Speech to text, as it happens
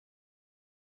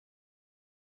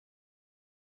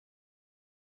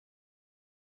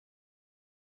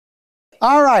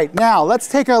All right, now let's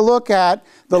take a look at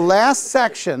the last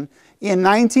section in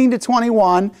 19 to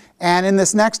 21. And in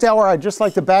this next hour, I'd just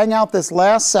like to bang out this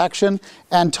last section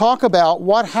and talk about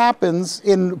what happens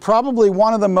in probably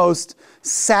one of the most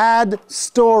sad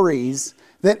stories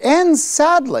that ends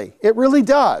sadly. It really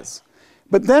does.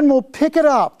 But then we'll pick it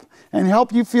up and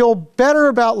help you feel better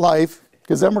about life,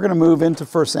 because then we're going to move into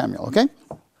 1 Samuel, okay?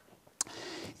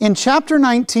 In chapter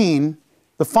 19,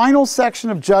 the final section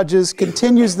of Judges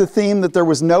continues the theme that there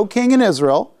was no king in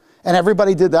Israel, and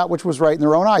everybody did that which was right in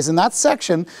their own eyes. And that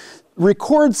section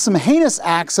records some heinous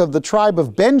acts of the tribe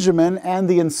of Benjamin and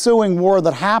the ensuing war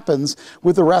that happens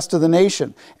with the rest of the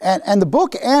nation. And the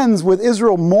book ends with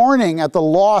Israel mourning at the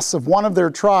loss of one of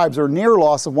their tribes, or near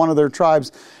loss of one of their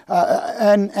tribes,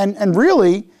 and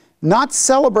really not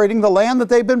celebrating the land that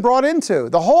they've been brought into.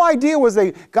 The whole idea was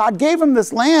God gave them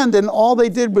this land, and all they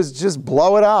did was just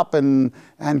blow it up and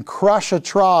crush a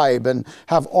tribe and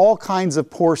have all kinds of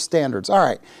poor standards. All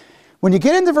right. When you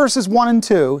get into verses 1 and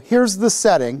 2, here's the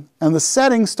setting, and the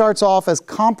setting starts off as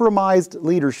compromised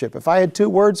leadership. If I had 2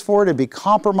 words for it, it'd be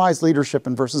compromised leadership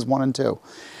in verses 1 and 2.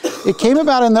 It came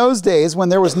about in those days, when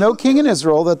there was no king in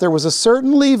Israel, that there was a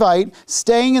certain Levite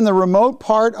staying in the remote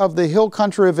part of the hill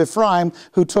country of Ephraim,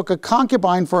 who took a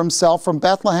concubine for himself from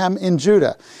Bethlehem in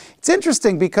Judah. It's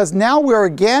interesting because now we're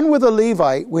again with a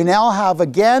Levite. We now have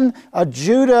again a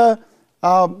Judah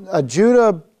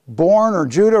born or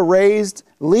Judah raised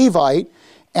Levite,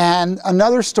 and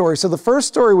another story. So the first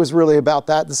story was really about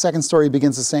that. The second story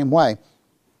begins the same way.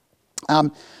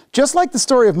 Just like the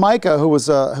story of Micah,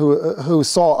 who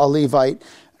saw a Levite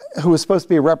who was supposed to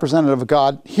be a representative of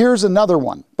God, here's another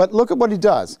one. But look at what he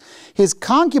does. His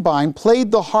concubine played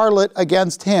the harlot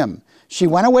against him. She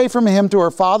went away from him to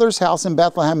her father's house in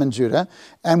Bethlehem in Judah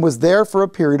and was there for a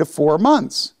period of 4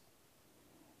 months.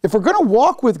 If we're going to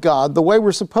walk with God the way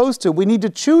we're supposed to, we need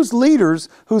to choose leaders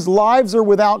whose lives are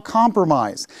without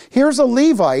compromise. Here's a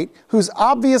Levite who's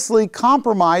obviously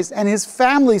compromised, and his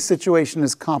family situation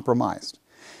is compromised.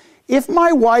 If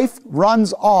my wife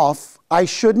runs off, I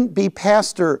shouldn't be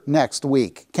pastor next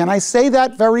week. Can I say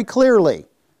that very clearly?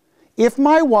 If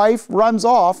my wife runs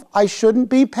off, I shouldn't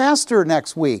be pastor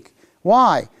next week.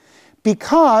 Why?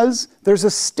 Because there's a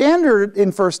standard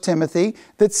in 1 Timothy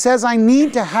that says I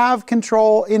need to have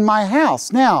control in my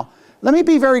house. Now, let me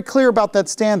be very clear about that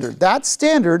standard. That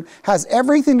standard has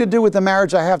everything to do with the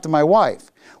marriage I have to my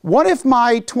wife. What if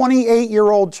my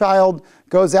 28-year-old child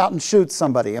goes out and shoots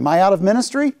somebody? Am I out of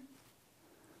ministry?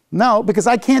 No, because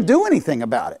I can't do anything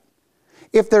about it.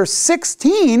 If they're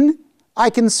 16, I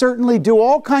can certainly do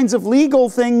all kinds of legal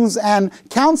things and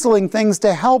counseling things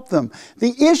to help them.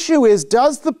 The issue is,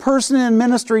 does the person in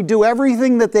ministry do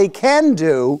everything that they can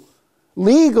do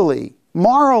legally,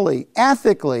 morally,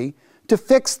 ethically to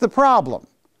fix the problem?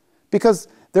 Because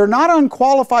they're not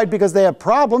unqualified because they have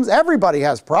problems. Everybody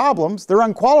has problems. They're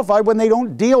unqualified when they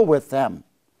don't deal with them.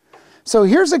 So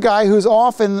here's a guy who's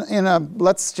often in a,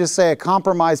 let's just say, a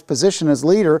compromised position as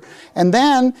leader. And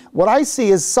then what I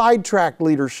see is sidetracked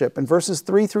leadership. In verses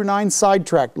 3 through 9,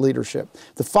 sidetracked leadership.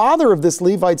 The father of this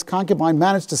Levite's concubine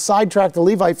managed to sidetrack the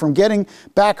Levite from getting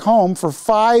back home for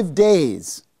 5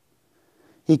 days.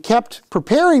 He kept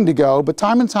preparing to go, but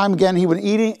time and time again he would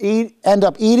end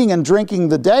up eating and drinking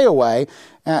the day away.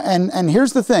 And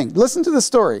here's the thing. Listen to the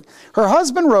story. Her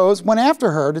husband rose, went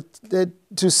after her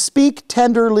to speak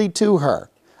tenderly to her.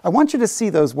 I want you to see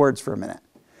those words for a minute.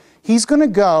 He's going to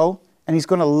go and he's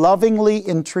going to lovingly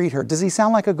entreat her. Does he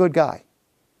sound like a good guy?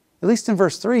 At least in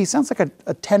verse 3, he sounds like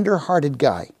a tender-hearted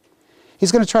guy.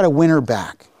 He's going to try to win her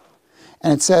back.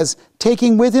 And it says,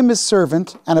 taking with him his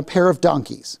servant and a pair of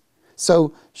donkeys.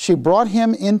 So she brought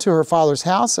him into her father's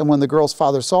house, and when the girl's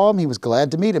father saw him, he was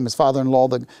glad to meet him. His father-in-law,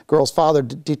 the girl's father,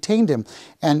 detained him,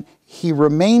 and he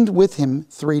remained with him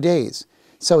 3 days.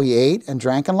 So he ate and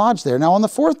drank and lodged there. Now on the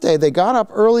 4th day, they got up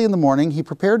early in the morning. He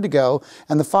prepared to go,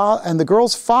 and the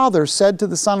girl's father said to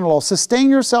the son-in-law,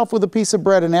 sustain yourself with a piece of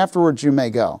bread, and afterwards you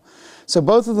may go. So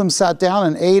both of them sat down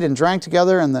and ate and drank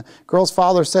together, and the girl's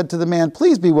father said to the man,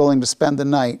 please be willing to spend the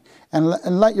night, and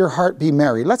let your heart be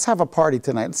merry. Let's have a party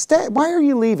tonight. Why are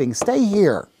you leaving? Stay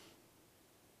here.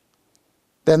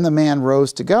 Then the man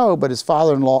rose to go, but his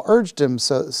father-in-law urged him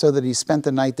so that he spent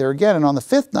the night there again. And on the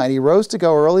 5th night, he rose to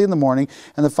go early in the morning,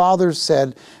 and the father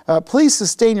said, please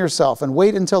sustain yourself and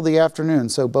wait until the afternoon.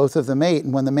 So both of them ate.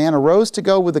 And when the man arose to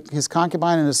go with his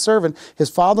concubine and his servant, his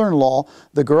father-in-law,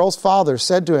 the girl's father,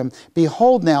 said to him,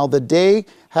 behold now, the day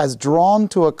has drawn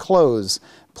to a close.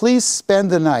 Please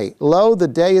spend the night. Lo, the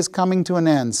day is coming to an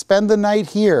end. Spend the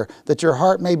night here, that your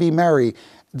heart may be merry.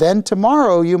 Then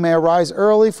tomorrow you may arise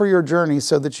early for your journey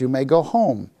so that you may go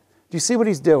home. Do you see what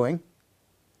he's doing?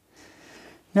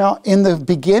 Now, in the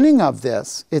beginning of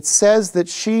this, it says that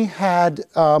she had,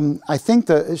 I think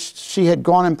she had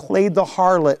gone and played the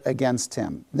harlot against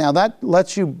him. Now, that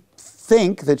lets you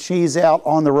think that she's out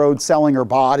on the road selling her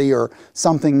body or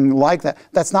something like that.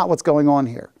 That's not what's going on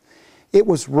here. It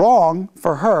was wrong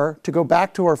for her to go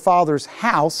back to her father's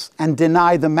house and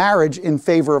deny the marriage in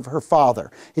favor of her father.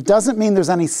 It doesn't mean there's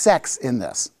any sex in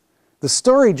this. The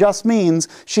story just means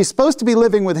she's supposed to be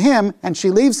living with him, and she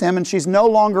leaves him, and she's no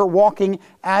longer walking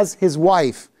as his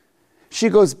wife. She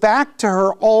goes back to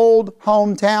her old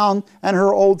hometown and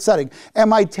her old setting.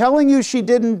 Am I telling you she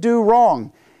didn't do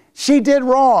wrong? She did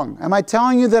wrong. Am I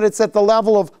telling you that it's at the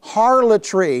level of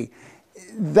harlotry?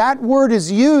 That word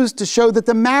is used to show that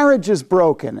the marriage is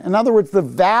broken. In other words, the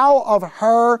vow of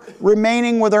her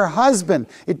remaining with her husband.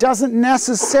 It doesn't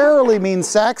necessarily mean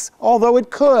sex, although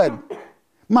it could.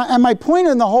 My point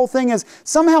in the whole thing is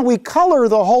somehow we color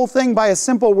the whole thing by a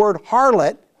simple word,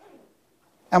 harlot,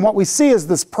 and what we see is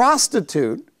this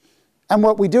prostitute, and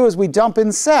what we do is we dump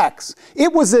in sex.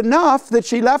 It was enough that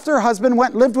she left her husband,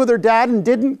 went and lived with her dad, and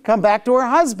didn't come back to her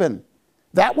husband.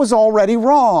 That was already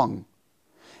wrong.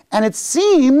 And it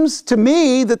seems to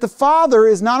me that the father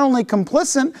is not only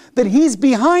complicit, that he's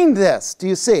behind this. Do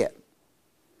you see it?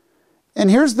 And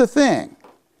here's the thing.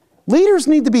 Leaders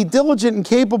need to be diligent and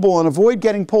capable and avoid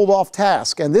getting pulled off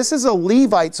task. And this is a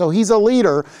Levite, so he's a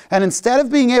leader. And instead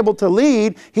of being able to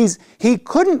lead, he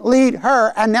couldn't lead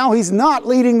her, and now he's not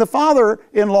leading the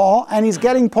father-in-law, and he's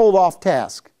getting pulled off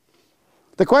task.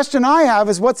 The question I have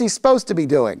is, what's he supposed to be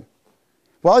doing?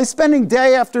 Well, he's spending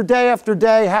day after day after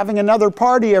day having another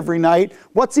party every night.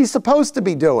 What's he supposed to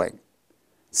be doing?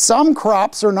 Some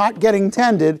crops are not getting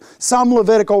tended. Some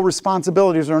Levitical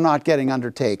responsibilities are not getting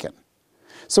undertaken.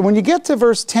 So when you get to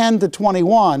verse 10 to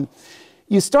 21,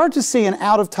 you start to see an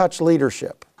out-of-touch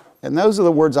leadership. And those are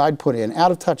the words I'd put in,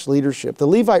 out-of-touch leadership. The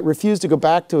Levite refused to go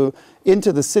back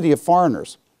into the city of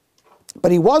foreigners,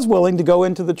 but he was willing to go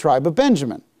into the tribe of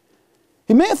Benjamin.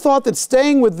 He may have thought that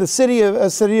staying with the city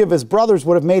of his brothers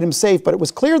would have made him safe, but it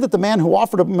was clear that the man who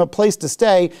offered him a place to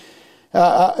stay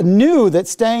knew that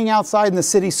staying outside in the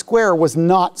city square was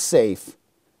not safe.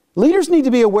 Leaders need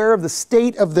to be aware of the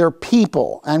state of their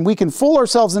people, and we can fool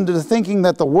ourselves into thinking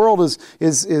that the world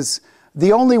is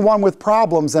the only one with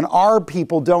problems and our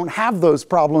people don't have those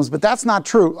problems, but that's not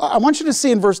true. I want you to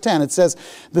see in verse 10, it says,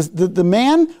 the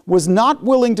man was not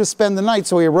willing to spend the night,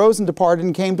 so he arose and departed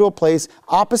and came to a place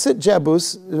opposite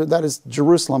Jebus, that is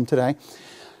Jerusalem today,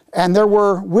 and there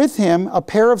were with him a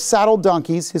pair of saddled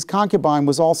donkeys. His concubine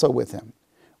was also with him.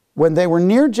 When they were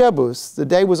near Jebus, the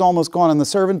day was almost gone, and the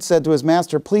servant said to his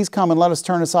master, "Please come and let us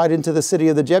turn aside into the city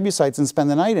of the Jebusites and spend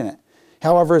the night in it."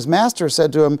 However, his master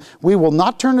said to him, "We will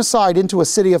not turn aside into a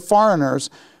city of foreigners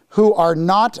who are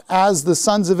not as the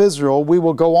sons of Israel. We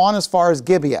will go on as far as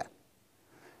Gibeah."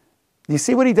 You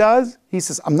see what he does? He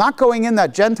says, I'm not going in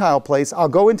that Gentile place. I'll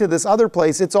go into this other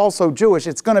place. It's also Jewish.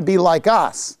 It's going to be like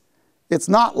us. It's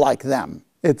not like them.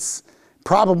 It's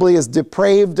probably as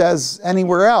depraved as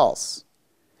anywhere else.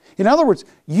 In other words,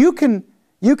 you can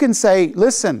say,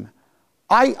 listen,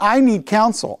 I need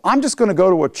counsel. I'm just going to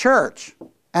go to a church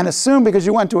and assume because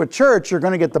you went to a church, you're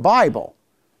going to get the Bible.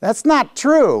 That's not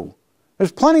true.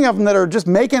 There's plenty of them that are just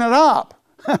making it up.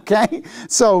 Okay?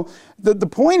 So the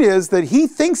point is that he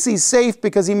thinks he's safe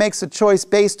because he makes a choice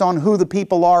based on who the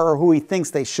people are or who he thinks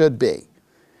they should be.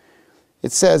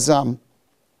 It says,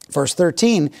 verse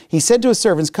 13, he said to his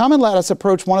servants, "Come and let us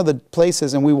approach one of the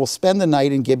places, and we will spend the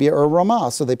night in Gibeah or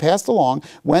Ramah." So they passed along,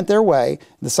 went their way.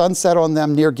 The sun set on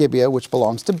them near Gibeah, which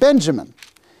belongs to Benjamin.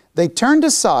 They turned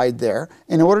aside there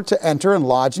in order to enter and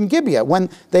lodge in Gibeah. When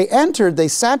they entered, they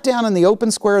sat down in the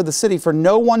open square of the city, for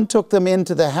no one took them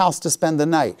into the house to spend the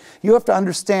night. You have to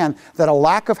understand that a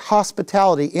lack of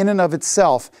hospitality in and of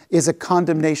itself is a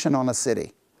condemnation on a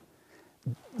city.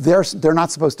 They're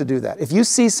not supposed to do that. If you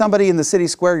see somebody in the city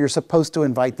square, you're supposed to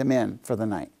invite them in for the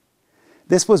night.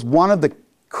 This was one of the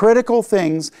critical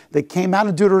things that came out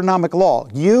of Deuteronomic law.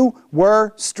 You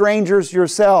were strangers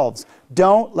yourselves.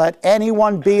 Don't let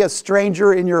anyone be a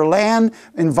stranger in your land.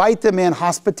 Invite them in.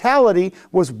 Hospitality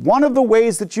was one of the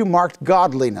ways that you marked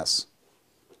godliness.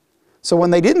 So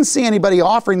when they didn't see anybody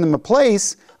offering them a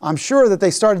place, I'm sure that they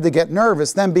started to get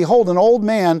nervous. Then behold, an old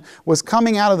man was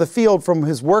coming out of the field from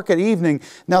his work at evening.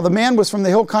 Now the man was from the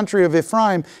hill country of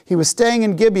Ephraim. He was staying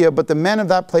in Gibeah, but the men of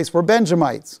that place were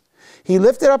Benjamites. He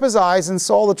lifted up his eyes and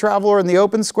saw the traveler in the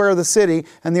open square of the city.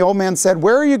 And the old man said,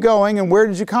 "Where are you going, and where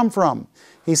did you come from?"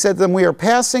 He said to them, "We are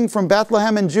passing from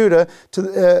Bethlehem in Judah to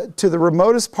the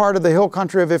remotest part of the hill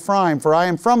country of Ephraim, for I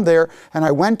am from there, and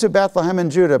I went to Bethlehem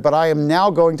in Judah, but I am now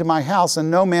going to my house,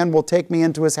 and no man will take me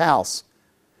into his house."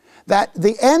 That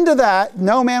the end of that,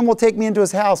 no man will take me into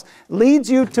his house, leads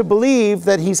you to believe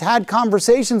that he's had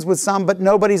conversations with some, but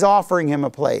nobody's offering him a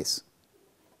place.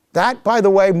 That, by the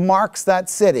way, marks that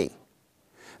city.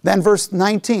 Then verse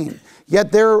 19,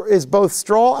 yet there is both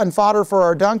straw and fodder for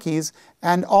our donkeys,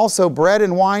 and also bread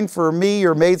and wine for me,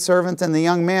 your maidservant, and the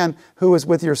young man who is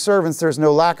with your servants. There's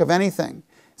no lack of anything.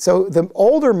 So the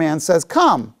older man says,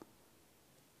 come.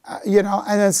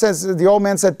 And it says, the old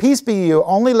man said, peace be to you.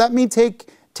 Only let me take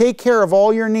care of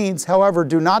all your needs. However,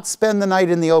 do not spend the night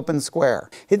in the open square.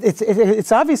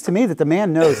 It's obvious to me that the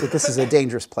man knows that this is a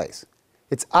dangerous place.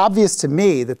 It's obvious to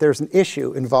me that there's an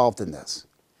issue involved in this.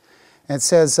 And it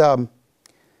says,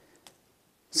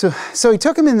 so he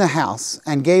took him in the house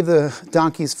and gave the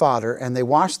donkeys fodder, and they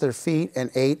washed their feet and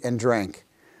ate and drank.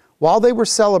 While they were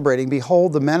celebrating,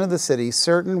 behold, the men of the city,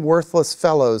 certain worthless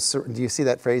fellows. Do you see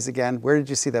that phrase again? Where did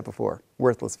you see that before?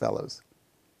 Worthless fellows.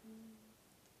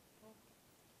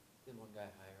 Did one guy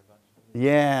hire a bunch of them?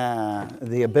 Yeah,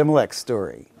 the Abimelech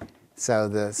story. So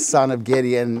the son of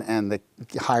Gideon and the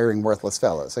hiring worthless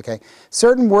fellows, okay?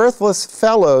 Certain worthless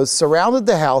fellows surrounded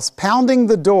the house, pounding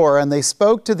the door, and they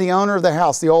spoke to the owner of the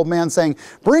house, the old man, saying,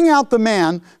 bring out the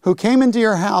man who came into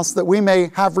your house that we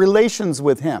may have relations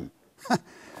with him.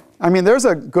 I mean, there's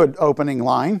a good opening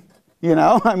line,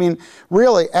 I mean,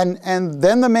 really. And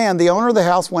then the man, the owner of the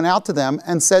house, went out to them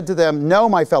and said to them, no,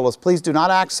 my fellows, please do not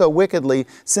act so wickedly.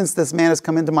 Since this man has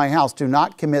come into my house, do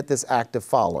not commit this act of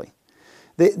folly.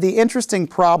 The interesting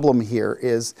problem here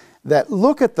is that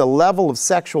look at the level of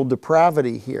sexual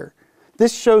depravity here.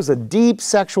 This shows a deep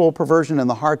sexual perversion in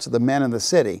the hearts of the men in the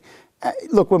city.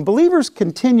 Look, when believers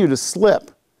continue to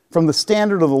slip from the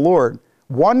standard of the Lord,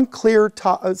 one clear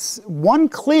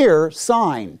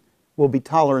sign will be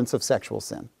tolerance of sexual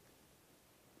sin.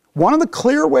 One of the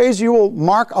clear ways you will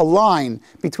mark a line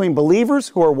between believers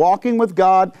who are walking with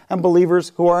God and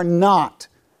believers who are not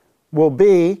will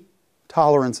be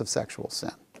tolerance of sexual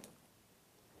sin.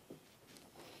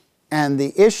 And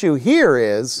the issue here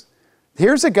is,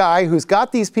 here's a guy who's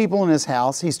got these people in his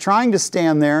house. He's trying to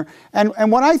stand there. And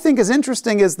what I think is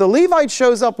interesting is the Levite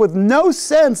shows up with no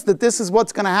sense that this is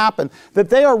what's going to happen, that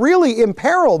they are really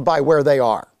imperiled by where they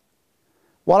are.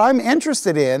 What I'm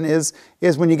interested in is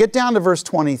when you get down to verse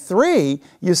 23,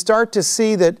 you start to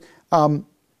see that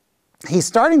he's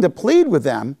starting to plead with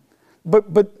them,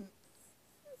 but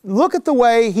look at the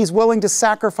way he's willing to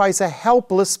sacrifice a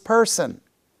helpless person.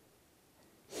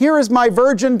 Here is my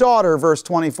virgin daughter, verse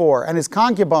 24, and his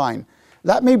concubine.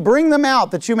 Let me bring them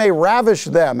out that you may ravish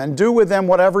them and do with them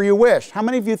whatever you wish. How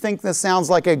many of you think this sounds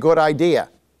like a good idea?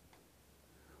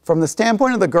 From the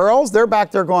standpoint of the girls, they're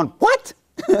back there going, what?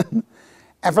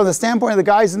 And from the standpoint of the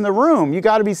guys in the room, you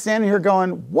got to be standing here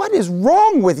going, what is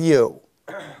wrong with you?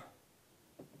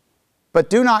 But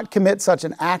do not commit such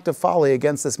an act of folly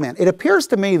against this man. It appears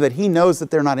to me that he knows that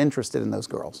they're not interested in those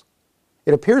girls.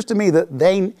 It appears to me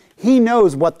that he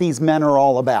knows what these men are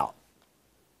all about.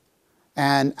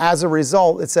 And as a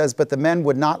result, it says, but the men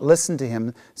would not listen to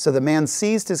him. So the man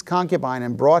seized his concubine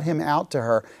and brought him out to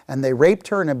her. And they raped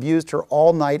her and abused her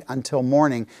all night until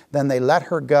morning. Then they let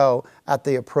her go at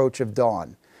the approach of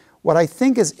dawn. What I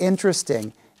think is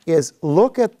interesting is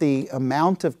look at the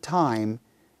amount of time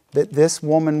that this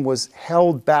woman was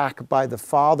held back by the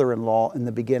father-in-law in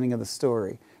the beginning of the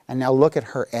story. And now look at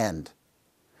her end.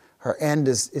 Her end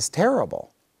is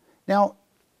terrible. Now,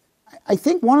 I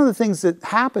think one of the things that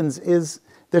happens is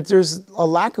that there's a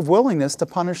lack of willingness to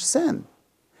punish sin.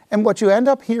 And what you end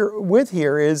up here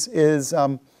is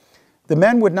the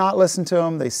men would not listen to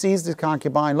him. They seized his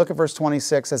concubine. Look at verse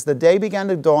 26. As the day began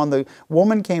to dawn, the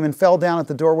woman came and fell down at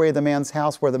the doorway of the man's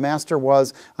house where the master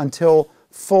was until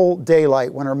full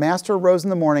daylight. When her master arose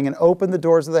in the morning and opened the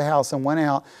doors of the house and went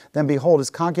out, then behold, his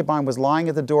concubine was lying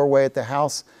at the doorway at the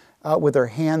house with her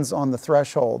hands on the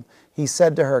threshold. He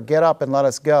said to her, get up and let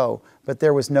us go. But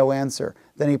there was no answer.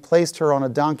 Then he placed her on a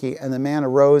donkey, and the man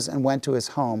arose and went to his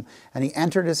home. And he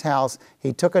entered his house.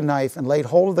 He took a knife and laid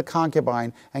hold of the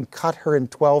concubine and cut her in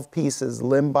 12 pieces,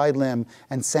 limb by limb,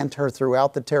 and sent her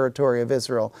throughout the territory of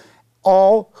Israel.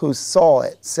 All who saw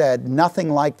it said, nothing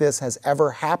like this has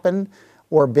ever happened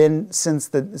or been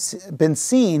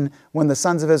seen when the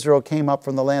sons of Israel came up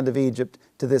from the land of Egypt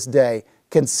to this day.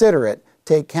 Consider it,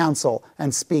 take counsel,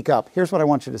 and speak up. Here's what I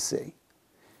want you to see.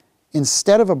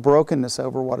 Instead of a brokenness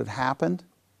over what had happened,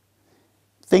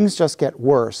 things just get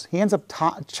worse. He ends up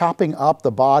chopping up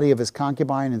the body of his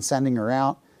concubine and sending her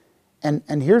out.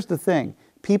 And here's the thing.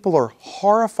 People are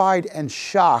horrified and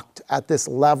shocked at this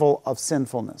level of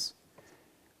sinfulness.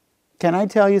 Can I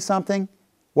tell you something?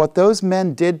 What those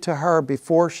men did to her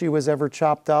before she was ever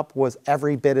chopped up was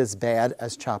every bit as bad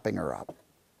as chopping her up.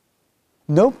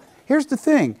 Nope. Here's the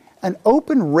thing. An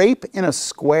open rape in a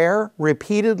square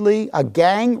repeatedly, a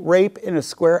gang rape in a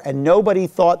square, and nobody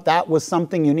thought that was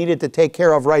something you needed to take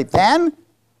care of right then?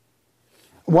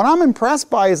 What I'm impressed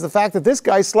by is the fact that this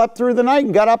guy slept through the night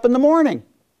and got up in the morning.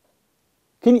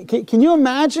 Can you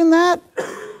imagine that?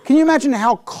 Can you imagine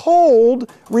how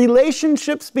cold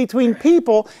relationships between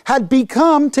people had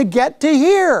become to get to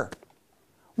here?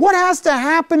 What has to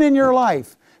happen in your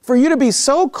life for you to be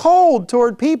so cold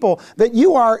toward people that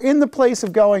you are in the place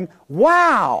of going,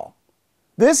 wow,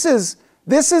 this is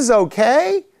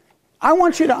okay? I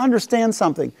want you to understand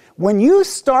something. When you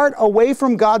start away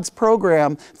from God's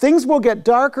program, things will get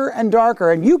darker and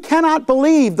darker, and you cannot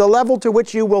believe the level to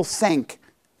which you will sink.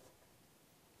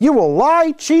 You will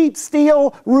lie, cheat,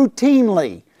 steal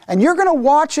routinely. And you're going to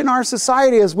watch in our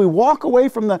society as we walk away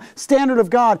from the standard of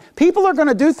God, people are going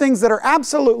to do things that are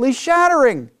absolutely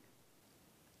shattering.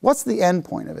 What's the end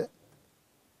point of it?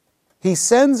 He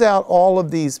sends out all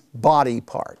of these body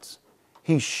parts.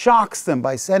 He shocks them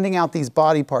by sending out these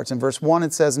body parts. In verse 1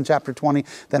 it says in chapter 20,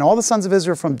 then all the sons of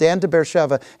Israel from Dan to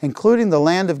Beersheba, including the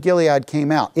land of Gilead,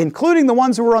 came out, including the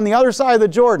ones who were on the other side of the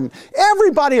Jordan.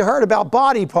 Everybody heard about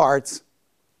body parts.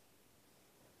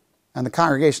 And the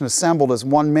congregation assembled as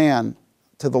one man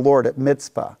to the Lord at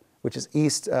Mizpah, which is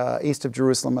east of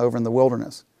Jerusalem over in the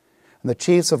wilderness. And the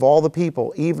chiefs of all the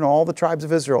people, even all the tribes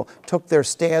of Israel, took their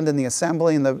stand in the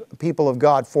assembly and the people of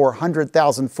God,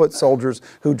 400,000 foot soldiers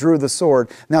who drew the sword.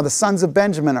 Now the sons of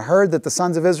Benjamin heard that the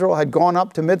sons of Israel had gone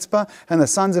up to Mizpah, and the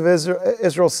sons of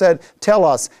Israel said, tell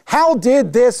us, how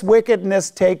did this wickedness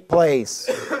take place?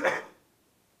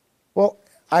 Well,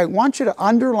 I want you to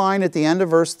underline at the end of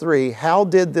verse 3, how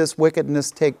did this wickedness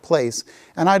take place?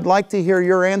 And I'd like to hear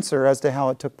your answer as to how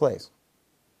it took place.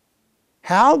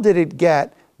 How did it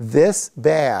get this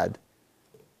bad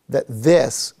that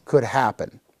this could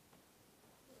happen?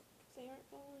 They aren't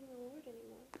following the Lord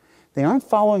anymore. They aren't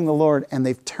following the Lord, and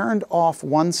they've turned off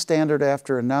one standard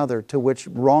after another to which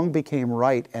wrong became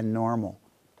right and normal.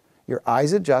 Your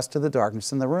eyes adjust to the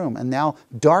darkness in the room, and now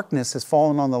darkness has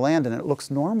fallen on the land and it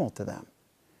looks normal to them.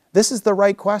 This is the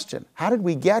right question. How did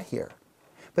we get here?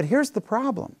 But here's the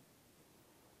problem.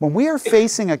 When we are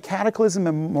facing a cataclysm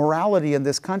in morality in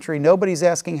this country, nobody's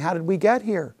asking, how did we get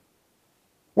here?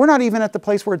 We're not even at the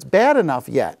place where it's bad enough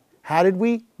yet. How did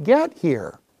we get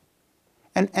here?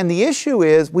 And the issue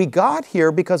is we got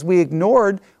here because we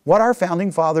ignored what our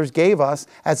founding fathers gave us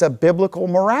as a biblical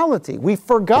morality. We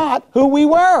forgot who we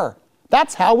were.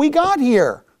 That's how we got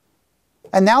here.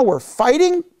 And now we're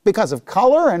fighting because of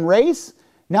color and race.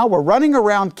 Now we're running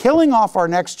around killing off our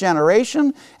next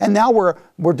generation, and now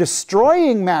we're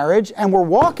destroying marriage, and we're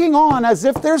walking on as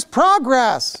if there's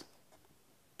progress.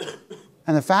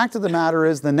 And the fact of the matter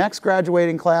is the next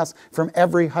graduating class from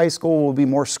every high school will be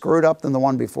more screwed up than the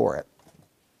one before it.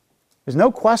 There's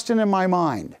no question in my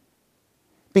mind,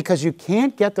 because you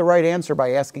can't get the right answer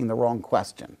by asking the wrong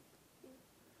question.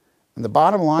 And the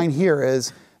bottom line here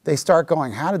is they start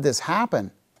going, how did this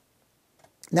happen?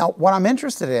 Now, what I'm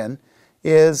interested in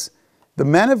is the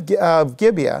men of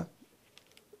Gibeah,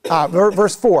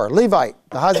 verse 4, Levite,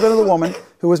 the husband of the woman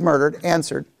who was murdered,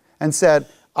 answered and said,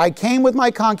 I came with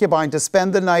my concubine to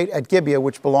spend the night at Gibeah,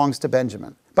 which belongs to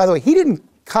Benjamin. By the way, he didn't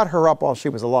cut her up while she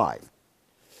was alive.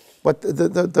 But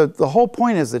the whole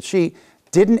point is that she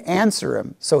didn't answer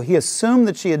him, so he assumed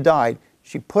that she had died.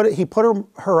 He put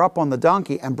her up on the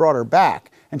donkey and brought her back,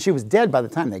 and she was dead by the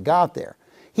time they got there.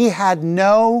 He had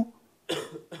no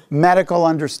medical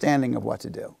understanding of what to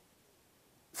do.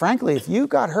 Frankly, if you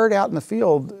got hurt out in the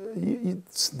field,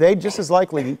 they'd just as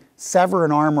likely sever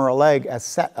an arm or a leg as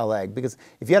set a leg, because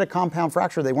if you had a compound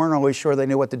fracture, they weren't always sure they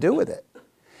knew what to do with it.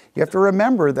 You have to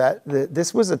remember that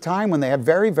this was a time when they had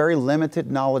very, very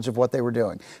limited knowledge of what they were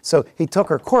doing. So he took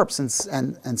her corpse and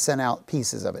sent out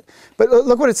pieces of it. But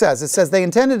look what it says. It says, they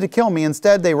intended to kill me.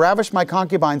 Instead, they ravished my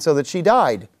concubine so that she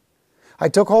died. I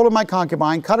took hold of my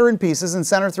concubine, cut her in pieces, and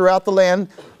sent her throughout the land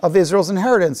of Israel's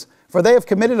inheritance. For they have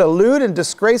committed a lewd and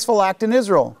disgraceful act in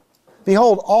Israel.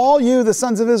 Behold, all you, the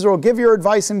sons of Israel, give your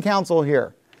advice and counsel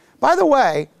here. By the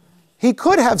way, he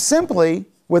could have simply,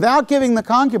 without giving the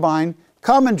concubine,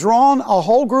 come and drawn a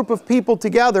whole group of people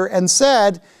together and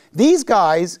said, these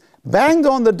guys banged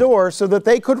on the door so that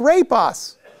they could rape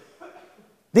us.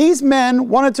 These men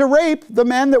wanted to rape the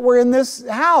men that were in this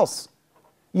house.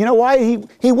 You know why?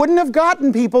 He wouldn't have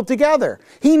gotten people together.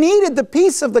 He needed the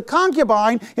piece of the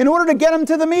concubine in order to get them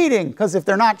to the meeting, because if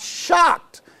they're not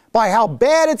shocked by how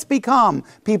bad it's become,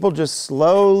 people just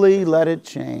slowly let it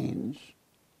change.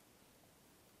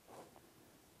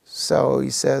 So he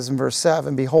says in verse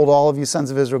 7, behold, all of you sons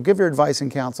of Israel, give your advice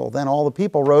and counsel. Then all the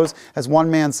people rose as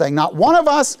one man, saying, not one of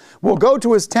us will go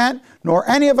to his tent, nor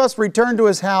any of us return to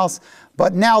his house.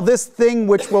 But now this thing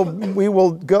which we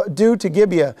will do to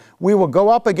Gibeah, we will go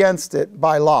up against it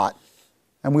by lot.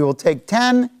 And we will take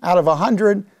 10 out of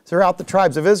 100 throughout the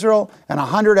tribes of Israel, and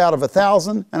 100 out of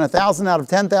 1,000, and 1,000 out of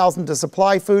 10,000 to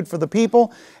supply food for the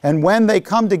people. And when they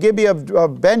come to Gibeah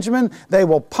of Benjamin, they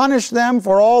will punish them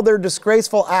for all their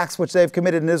disgraceful acts which they have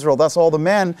committed in Israel. Thus all the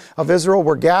men of Israel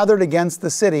were gathered against the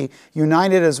city,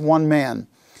 united as one man.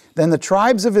 Then the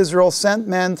tribes of Israel sent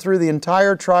men through the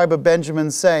entire tribe of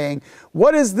Benjamin, saying,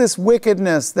 what is this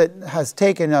wickedness that has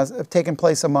taken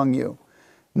place among you?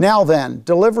 Now then,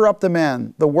 deliver up the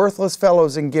men, the worthless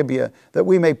fellows in Gibeah, that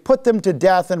we may put them to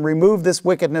death and remove this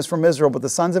wickedness from Israel. But the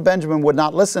sons of Benjamin would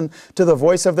not listen to the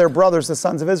voice of their brothers, the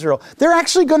sons of Israel. They're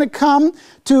actually going to come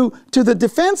to the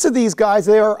defense of these guys.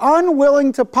 They are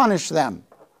unwilling to punish them.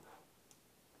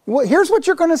 Here's what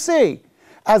you're going to see.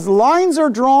 As lines are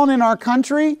drawn in our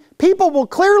country, people will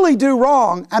clearly do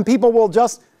wrong, and people will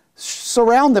just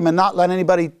surround them and not let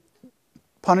anybody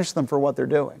punish them for what they're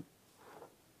doing.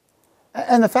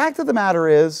 And the fact of the matter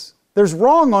is, there's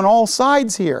wrong on all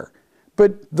sides here.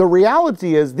 But the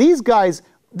reality is, these guys,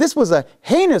 this was a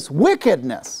heinous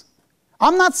wickedness.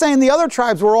 I'm not saying the other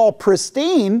tribes were all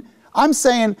pristine. I'm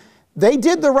saying they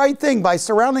did the right thing by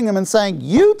surrounding them and saying,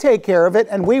 you take care of it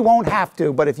and we won't have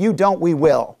to, but if you don't, we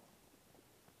will.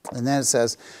 And then it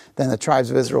says, then the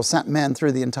tribes of Israel sent men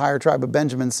through the entire tribe of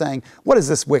Benjamin, saying, what is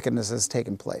this wickedness that has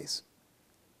taken place?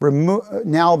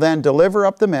 Now then, deliver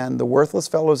up the men, the worthless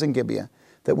fellows in Gibeah,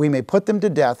 that we may put them to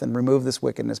death and remove this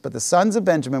wickedness. But the sons of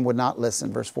Benjamin would not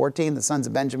listen. Verse 14, the sons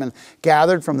of Benjamin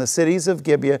gathered from the cities of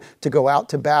Gibeah to go out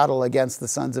to battle against the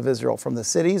sons of Israel. From the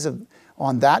cities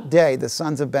on that day, the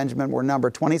sons of Benjamin were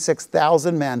numbered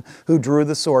 26,000 men who drew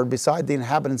the sword, beside the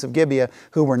inhabitants of Gibeah,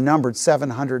 who were numbered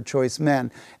 700 choice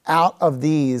men. Out of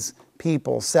these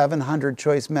people, 700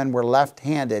 choice men were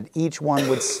left-handed. Each one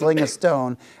would sling a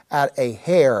stone at a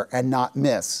hair and not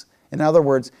miss. In other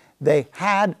words, they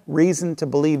had reason to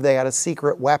believe they had a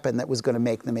secret weapon that was going to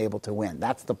make them able to win.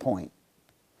 That's the point.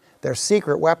 Their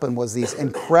secret weapon was these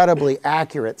incredibly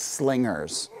accurate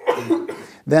slingers.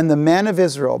 Then the men of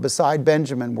Israel, beside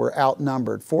Benjamin, were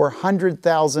outnumbered,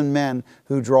 400,000 men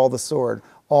who draw the sword.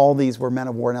 All these were men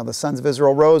of war. Now the sons of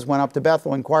Israel rose, went up to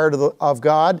Bethel, inquired of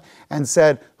God, and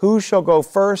said, who shall go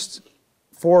first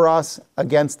for us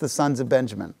against the sons of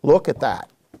Benjamin? Look at that.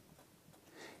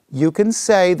 You can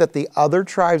say that the other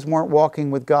tribes weren't walking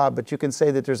with God, but you can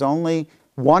say that there's only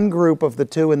one group of the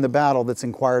two in the battle that's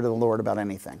inquired of the Lord about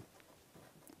anything.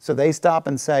 So they stop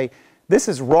and say, this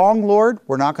is wrong, Lord.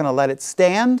 We're not going to let it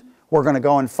stand. We're going to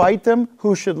go and fight them.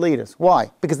 Who should lead us?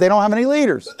 Why? Because they don't have any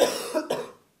leaders.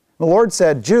 The Lord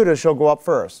said, Judah shall go up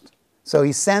first. So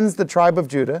he sends the tribe of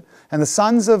Judah, and the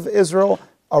sons of Israel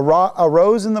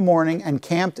arose in the morning and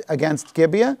camped against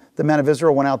Gibeah. The men of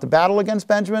Israel went out to battle against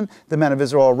Benjamin. The men of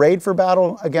Israel arrayed for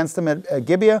battle against them at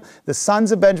Gibeah. The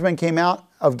sons of Benjamin came out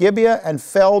of Gibeah and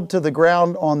felled to the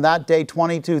ground on that day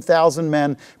 22,000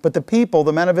 men. But the people,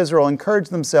 the men of Israel,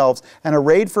 encouraged themselves and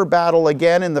arrayed for battle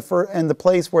again in the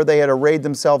place where they had arrayed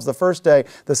themselves the first day.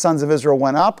 The sons of Israel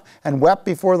went up and wept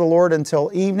before the Lord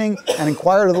until evening and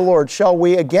inquired of the Lord, shall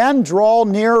we again draw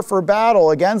near for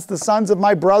battle against the sons of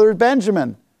my brother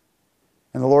Benjamin?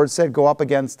 And the Lord said, go up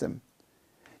against him.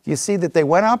 You see that they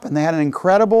went up and they had an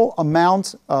incredible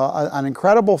an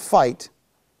incredible fight.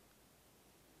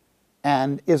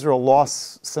 And Israel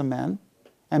lost some men,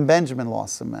 and Benjamin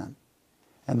lost some men.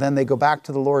 And then they go back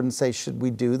to the Lord and say, should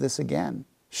we do this again?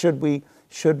 Should we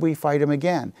fight him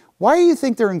again? Why do you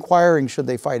think they're inquiring, should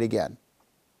they fight again?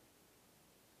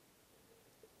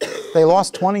 They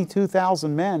lost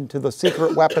 22,000 men to the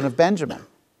secret weapon of Benjamin.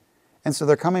 And so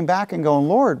they're coming back and going,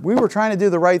 Lord, we were trying to do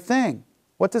the right thing.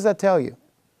 What does that tell you?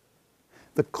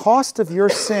 The cost of your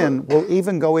sin will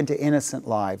even go into innocent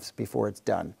lives before it's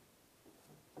done.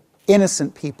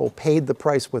 Innocent people paid the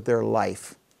price with their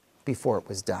life before it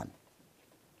was done.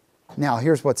 Now,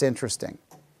 here's what's interesting.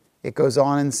 It goes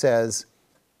on and says,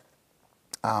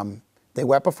 they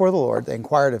wept before the Lord. They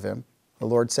inquired of him. The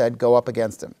Lord said, go up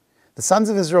against him. The sons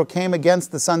of Israel came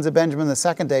against the sons of Benjamin the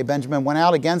second day. Benjamin went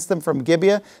out against them from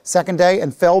Gibeah second day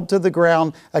and felled to the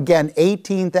ground. Again,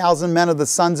 18,000 men of the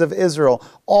sons of Israel.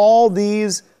 All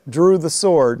these drew the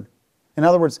sword. In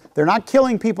other words, they're not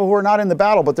killing people who are not in the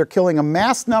battle, but they're killing a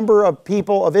mass number of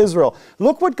people of Israel.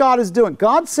 Look what God is doing.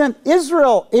 God sent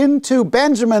Israel into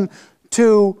Benjamin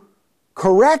to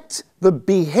correct the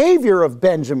behavior of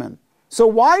Benjamin. So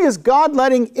why is God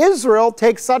letting Israel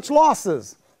take such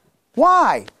losses?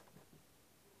 Why?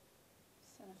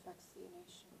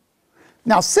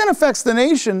 Now, sin affects the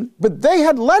nation, but they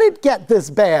had let it get this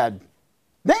bad.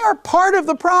 They are part of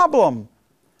the problem.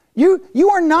 You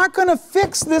are not going to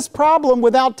fix this problem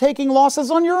without taking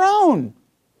losses on your own.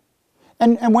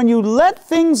 And when you let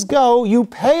things go, you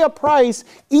pay a price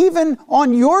even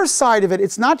on your side of it.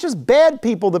 It's not just bad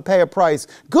people that pay a price.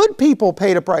 Good people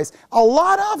paid a price. A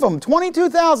lot of them,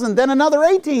 22,000, then another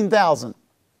 18,000.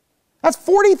 That's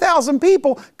 40,000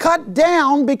 people cut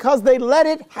down because they let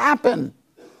it happen.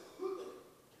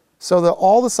 So that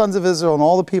all the sons of Israel and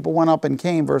all the people went up and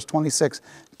came, verse 26,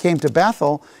 came to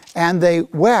Bethel, and they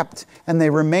wept, and they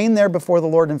remained there before the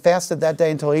Lord and fasted that day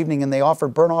until evening, and they offered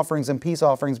burnt offerings and peace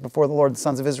offerings before the Lord. The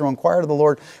sons of Israel inquired of the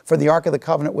Lord, for the ark of the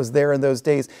covenant was there in those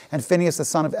days. And Phinehas, the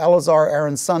son of Eleazar,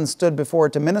 Aaron's son, stood before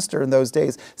it to minister in those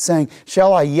days, saying,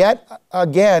 shall I yet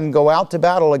again go out to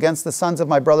battle against the sons of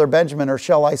my brother Benjamin, or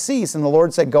shall I cease? And the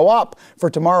Lord said, go up,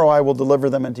 for tomorrow I will deliver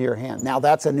them into your hand. Now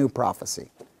that's a new prophecy.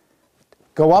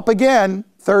 Go up again,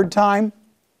 third time,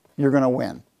 you're going to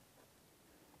win.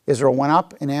 Israel went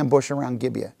up in ambush around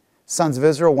Gibeah. Sons of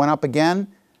Israel went up again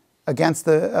against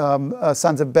the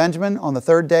sons of Benjamin. On the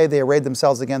third day, they arrayed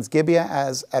themselves against Gibeah,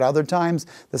 as at other times.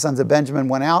 The sons of Benjamin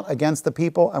went out against the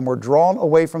people and were drawn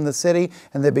away from the city,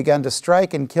 and they began to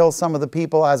strike and kill some of the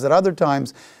people, as at other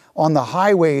times, on the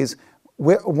highways,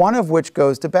 one of which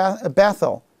goes to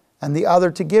Bethel, and the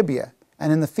other to Gibeah,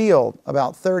 and in the field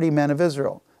about 30 men of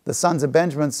Israel. The sons of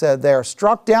Benjamin said, they are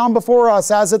struck down before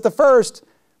us as at the first.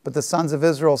 But the sons of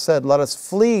Israel said, let us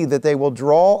flee, that they will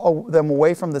draw them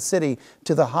away from the city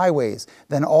to the highways.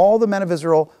 Then all the men of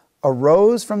Israel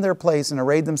arose from their place and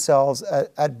arrayed themselves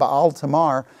at Baal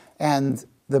Tamar, and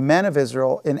the men of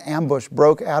Israel in ambush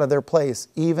broke out of their place,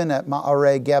 even at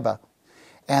Ma'areh Geba.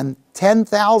 And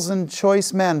 10,000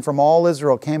 choice men from all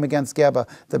Israel came against Geba.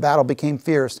 The battle became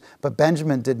fierce, but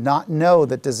Benjamin did not know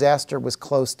that disaster was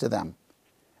close to them.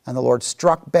 And the Lord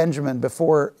struck Benjamin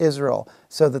before Israel,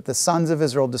 so that the sons of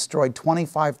Israel destroyed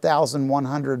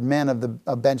 25,100 men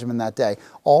of Benjamin that day,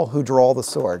 all who draw the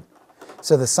sword.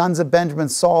 So the sons of Benjamin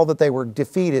saw that they were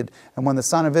defeated, and when the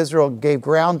son of Israel gave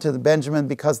ground to the Benjamin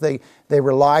because they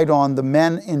relied on the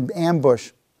men in ambush,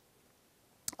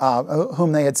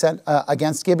 whom they had sent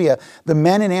against Gibeah, the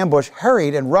men in ambush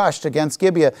hurried and rushed against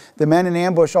Gibeah. The men in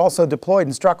ambush also deployed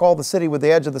and struck all the city with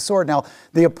the edge of the sword. Now,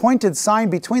 the appointed sign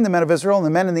between the men of Israel and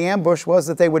the men in the ambush was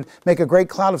that they would make a great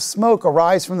cloud of smoke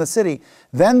arise from the city.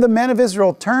 Then the men of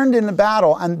Israel turned into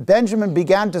battle, and Benjamin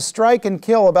began to strike and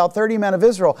kill about 30 men of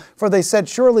Israel, for they said,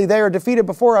 surely they are defeated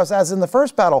before us, as in the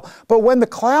first battle. But when the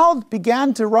cloud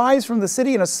began to rise from the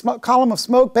city in a column of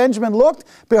smoke, Benjamin looked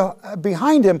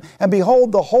behind him, and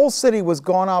behold, the whole city was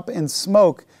gone up in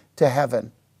smoke to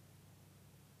heaven.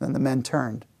 Then the men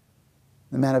turned.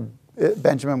 The men of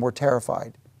Benjamin were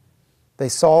terrified. They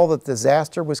saw that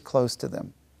disaster was close to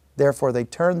them. Therefore they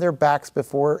turned their backs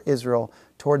before Israel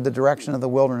toward the direction of the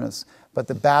wilderness, but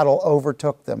the battle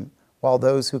overtook them, while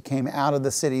those who came out of the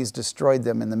cities destroyed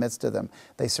them in the midst of them.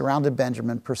 They surrounded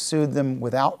Benjamin, pursued them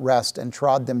without rest, and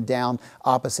trod them down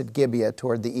opposite Gibeah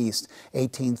toward the east.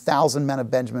 18,000 men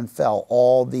of Benjamin fell.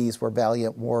 All these were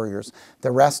valiant warriors. The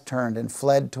rest turned and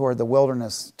fled toward the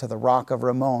wilderness to the rock of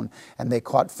Rimmon, and they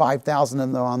caught 5,000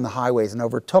 of them on the highways and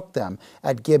overtook them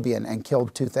at Gibeon and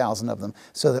killed 2,000 of them.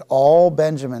 So that all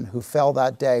Benjamin who fell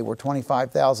that day were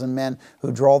 25,000 men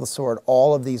who draw the sword.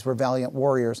 All of these were valiant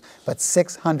warriors, but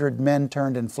 600 men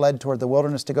turned and fled toward the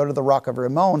wilderness to go to the rock of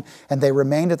Rimmon, and they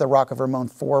remained at the rock of Rimmon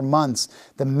 4 months.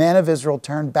 The men of Israel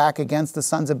turned back against the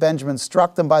sons of Benjamin,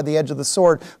 struck them by the edge of the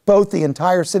sword, both the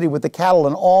entire city with the cattle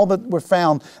and all that were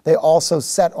found. They also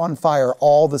set on fire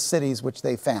all the cities which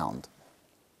they found.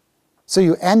 So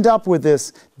you end up with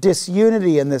this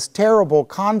disunity and this terrible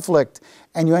conflict,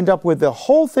 and you end up with the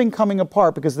whole thing coming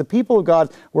apart because the people of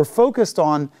God were focused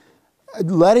on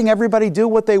letting everybody do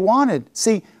what they wanted.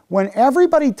 See, when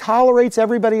everybody tolerates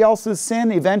everybody else's sin,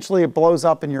 eventually it blows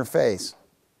up in your face.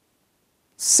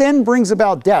 Sin brings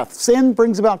about death. Sin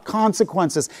brings about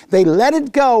consequences. They let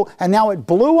it go, and now it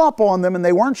blew up on them, and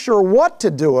they weren't sure what to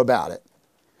do about it.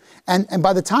 And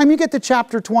by the time you get to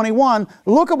chapter 21,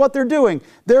 look at what they're doing.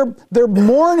 They're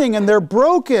mourning and they're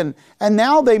broken, and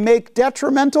now they make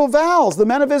detrimental vows. The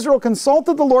men of Israel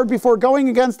consulted the Lord before going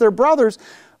against their brothers,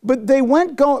 but they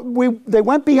went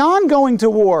beyond going to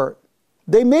war.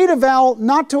 They made a vow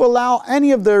not to allow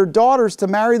any of their daughters to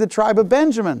marry the tribe of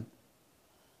Benjamin.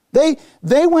 They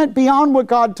went beyond what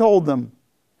God told them.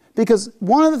 Because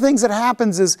one of the things that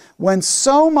happens is when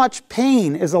so much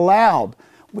pain is allowed,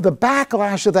 the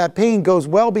backlash of that pain goes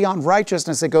well beyond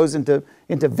righteousness. It goes into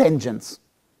vengeance.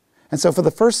 And so for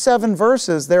the first 7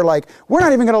 verses, they're like, we're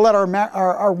not even going to let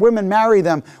our women marry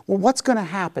them. Well, what's going to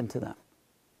happen to them?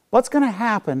 What's going to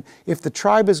happen if the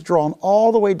tribe is drawn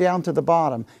all the way down to the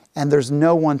bottom and there's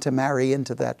no one to marry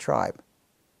into that tribe?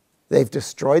 They've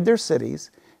destroyed their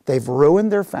cities. They've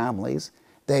ruined their families.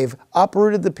 They've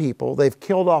uprooted the people. They've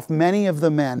killed off many of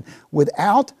the men.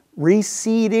 Without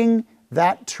reseeding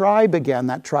that tribe again,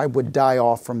 that tribe would die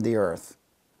off from the earth.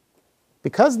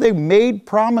 Because they made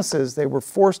promises, they were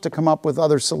forced to come up with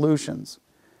other solutions.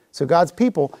 So God's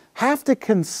people have to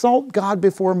consult God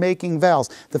before making vows.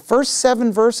 The first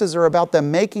 7 verses are about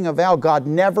them making a vow God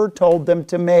never told them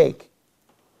to make.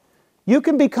 You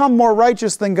can become more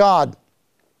righteous than God.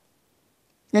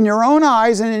 In your own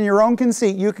eyes and in your own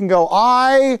conceit, you can go,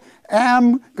 I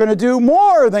am going to do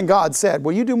more than God said.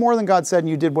 Well, you do more than God said and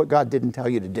you did what God didn't tell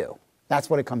you to do. That's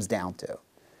what it comes down to.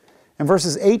 In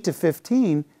verses 8 to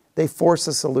 15, they force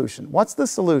a solution. What's the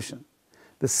solution?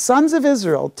 The sons of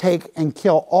Israel take and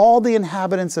kill all the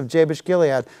inhabitants of Jabesh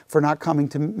Gilead for not coming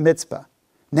to Mitzpah.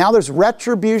 Now there's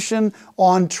retribution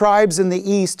on tribes in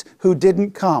the east who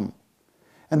didn't come.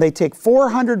 And they take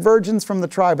 400 virgins from the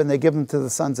tribe and they give them to the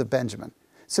sons of Benjamin.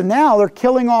 So now they're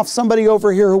killing off somebody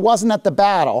over here who wasn't at the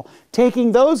battle,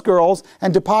 taking those girls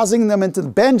and depositing them into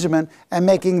Benjamin and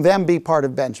making them be part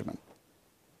of Benjamin.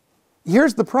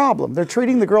 Here's the problem. They're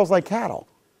treating the girls like cattle.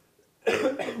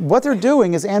 What they're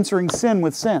doing is answering sin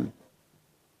with sin.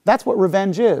 That's what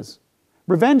revenge is.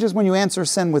 Revenge is when you answer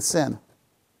sin with sin.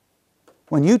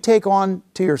 When you take on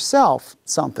to yourself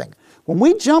something. When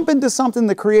we jump into something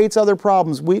that creates other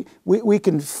problems, we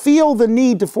can feel the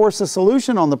need to force a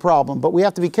solution on the problem, but we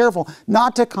have to be careful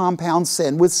not to compound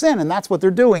sin with sin, and that's what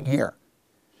they're doing here.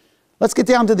 Let's get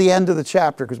down to the end of the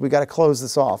chapter because we've got to close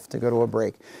this off to go to a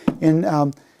break.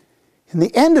 In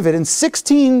the end of it, in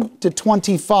 16 to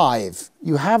 25,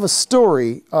 you have a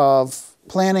story of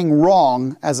planning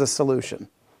wrong as a solution.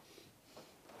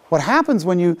 What happens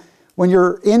when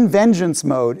you're in vengeance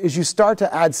mode is you start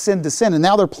to add sin to sin, and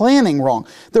now they're planning wrong.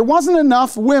 There wasn't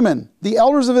enough women. The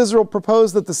elders of Israel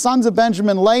proposed that the sons of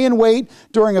Benjamin lay in wait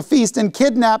during a feast and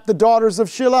kidnap the daughters of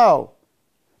Shiloh.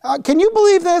 Can you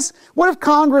believe this? What if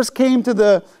Congress came to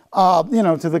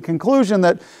the conclusion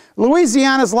that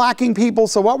Louisiana's lacking people,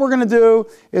 so what we're going to do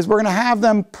is we're going to have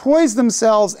them poise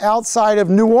themselves outside of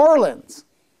New Orleans.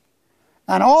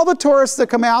 And all the tourists that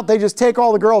come out, they just take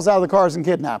all the girls out of the cars and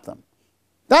kidnap them.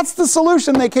 That's the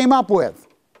solution they came up with.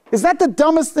 Is that the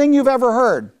dumbest thing you've ever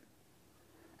heard?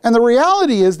 And the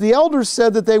reality is the elders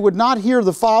said that they would not hear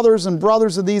the fathers and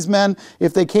brothers of these men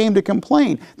if they came to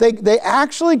complain. They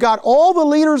actually got all the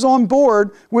leaders on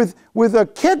board with a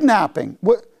kidnapping.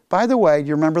 By the way, do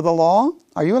you remember the law?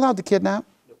 Are you allowed to kidnap?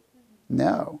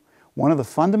 No. One of the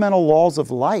fundamental laws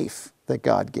of life that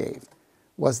God gave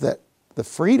was that the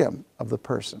freedom of the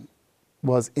person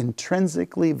was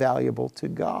intrinsically valuable to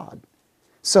God.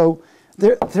 So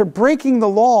they're breaking the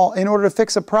law in order to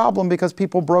fix a problem because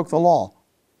people broke the law.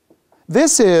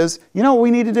 This is, you know what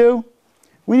we need to do?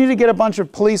 We need to get a bunch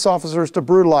of police officers to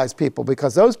brutalize people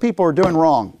because those people are doing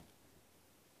wrong.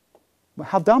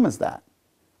 How dumb is that?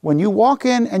 When you walk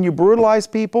in and you brutalize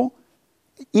people,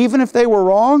 even if they were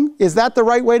wrong, is that the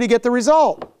right way to get the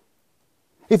result?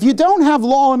 If you don't have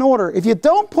law and order, if you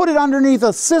don't put it underneath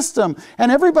a system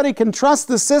and everybody can trust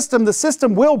the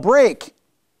system will break.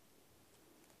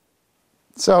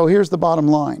 So here's the bottom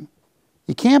line.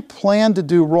 You can't plan to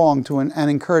do wrong and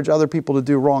encourage other people to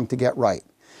do wrong to get right.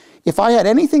 If I had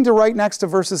anything to write next to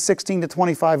verses 16 to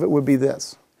 25, it would be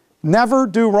this. Never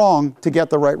do wrong to get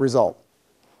the right result.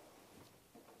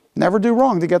 Never do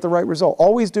wrong to get the right result.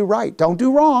 Always do right. Don't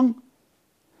do wrong.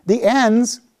 The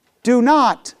ends do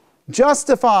not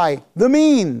justify the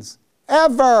means,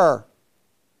 ever.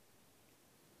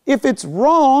 If it's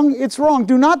wrong, it's wrong.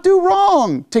 Do not do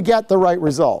wrong to get the right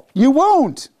result. You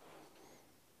won't.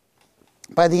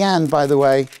 By the end, by the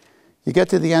way, you get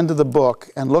to the end of the book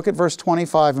and look at verse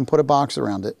 25 and put a box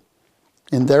around it.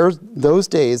 In those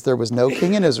days, there was no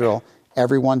king in Israel.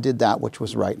 Everyone did that which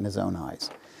was right in his own eyes.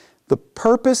 The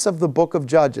purpose of the book of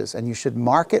Judges, and you should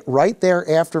mark it right there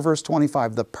after verse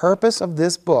 25, the purpose of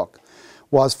this book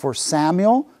was for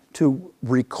Samuel to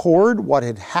record what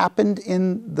had happened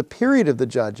in the period of the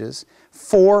Judges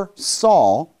for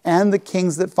Saul and the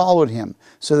kings that followed him,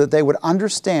 so that they would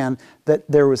understand that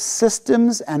there was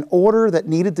systems and order that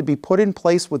needed to be put in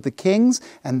place with the kings,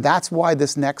 and that's why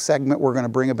this next segment we're going to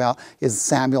bring about is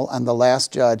Samuel and the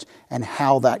last judge and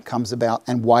how that comes about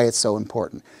and why it's so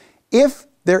important. If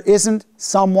there isn't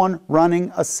someone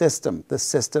running a system, the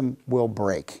system will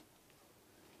break.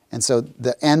 And so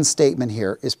the end statement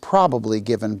here is probably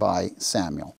given by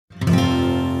Samuel.